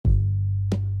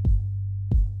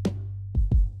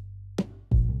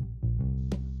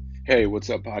Hey, what's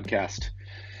up, podcast?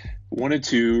 Wanted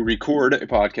to record a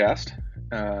podcast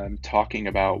talking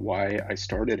about why I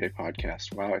started a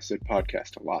podcast. Wow, I said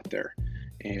podcast a lot there.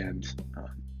 And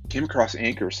came across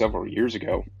Anchor several years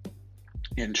ago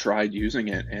and tried using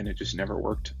it, and it just never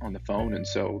worked on the phone. And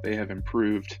so they have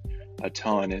improved a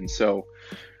ton. And so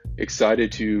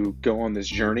excited to go on this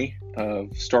journey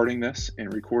of starting this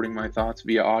and recording my thoughts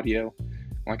via audio.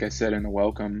 Like I said in the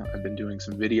welcome, I've been doing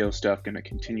some video stuff, going to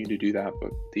continue to do that,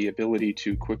 but the ability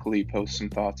to quickly post some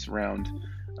thoughts around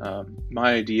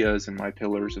my ideas and my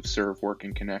pillars of serve, work,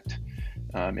 and connect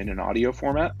in an audio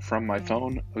format from my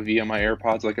phone via my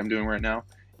AirPods, like I'm doing right now,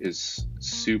 is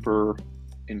super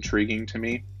intriguing to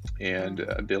me, and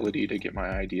ability to get my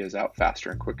ideas out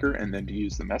faster and quicker, and then to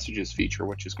use the messages feature,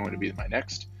 which is going to be my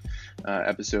next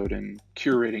episode, in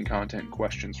curating content and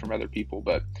questions from other people.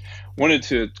 But wanted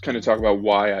to kind of talk about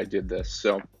why I did this.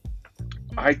 So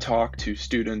I talk to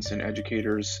students and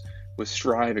educators with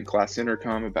Strive and Class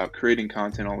Intercom about creating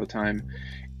content all the time,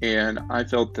 and I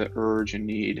felt the urge and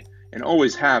need, and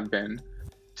always have been,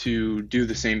 to do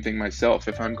the same thing myself.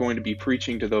 If I'm going to be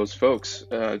preaching to those folks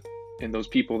and those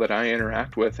people that I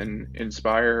interact with and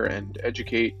inspire and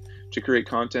educate to create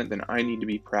content, then I need to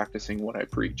be practicing what I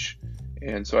preach.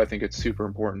 And so I think it's super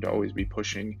important to always be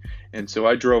pushing. And so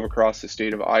I drove across the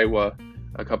state of Iowa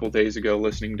a couple days ago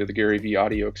listening to the Gary Vee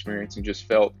audio experience, and just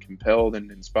felt compelled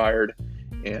and inspired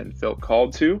and felt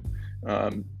called to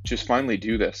just finally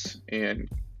do this and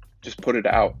just put it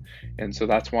out. And so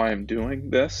that's why I'm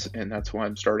doing this, and that's why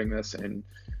I'm starting this. And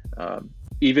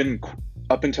even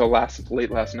up until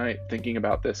late last night, thinking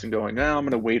about this and going, I'm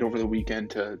going to wait over the weekend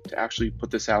to actually put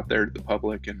this out there to the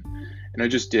public. And I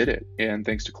just did it. And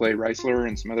thanks to Clay Reisler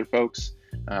and some other folks,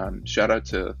 shout out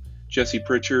to Jesse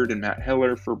Pritchard and Matt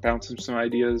Heller for bouncing some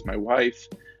ideas, my wife,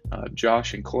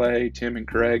 Josh and Clay, Tim and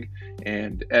Craig,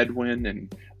 and Edwin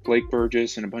and Blake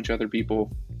Burgess, and a bunch of other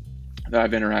people that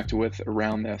I've interacted with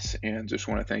around this, and just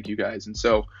want to thank you guys. And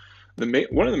so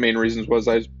one of the main reasons was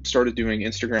I started doing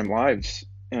Instagram lives,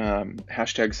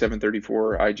 hashtag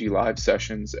 734 IG live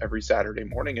sessions every Saturday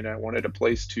morning, and I wanted a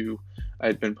place I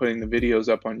had been putting the videos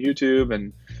up on YouTube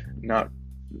and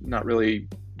not really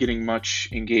getting much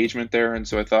engagement there, and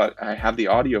so I thought, I have the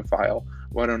audio file,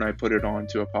 why don't I put it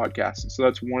onto a podcast? And so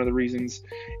that's one of the reasons.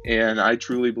 And I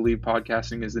truly believe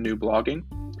podcasting is the new blogging.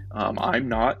 I'm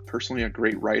not personally a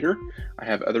great writer. I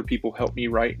have other people help me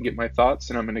write and get my thoughts,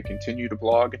 and I'm going to continue to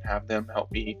blog and have them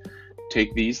help me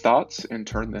take these thoughts and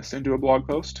turn this into a blog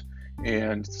post,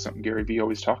 and something Gary Vee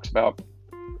always talks about.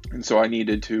 And so I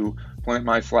needed to plant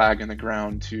my flag in the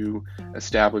ground to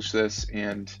establish this,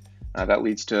 and that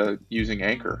leads to using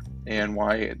Anchor, and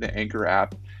why the Anchor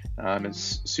app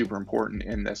is super important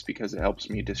in this, because it helps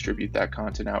me distribute that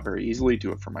content out very easily,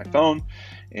 do it from my phone,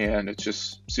 and it's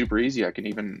just super easy. I can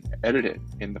even edit it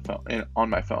on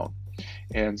my phone.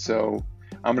 And so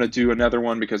I'm going to do another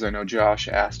one because I know Josh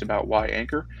asked about why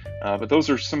Anchor, but those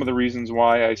are some of the reasons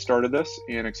why I started this,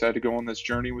 and excited to go on this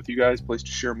journey with you guys. Place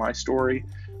to share my story,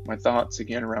 my thoughts,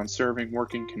 again, around serving,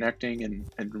 working, connecting,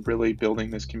 and really building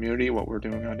this community. What we're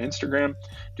doing on Instagram,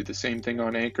 do the same thing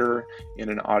on Anchor in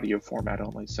an audio format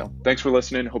only. So thanks for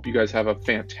listening. Hope you guys have a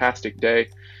fantastic day,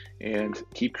 and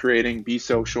keep creating, be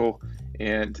social,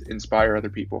 and inspire other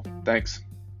people. Thanks.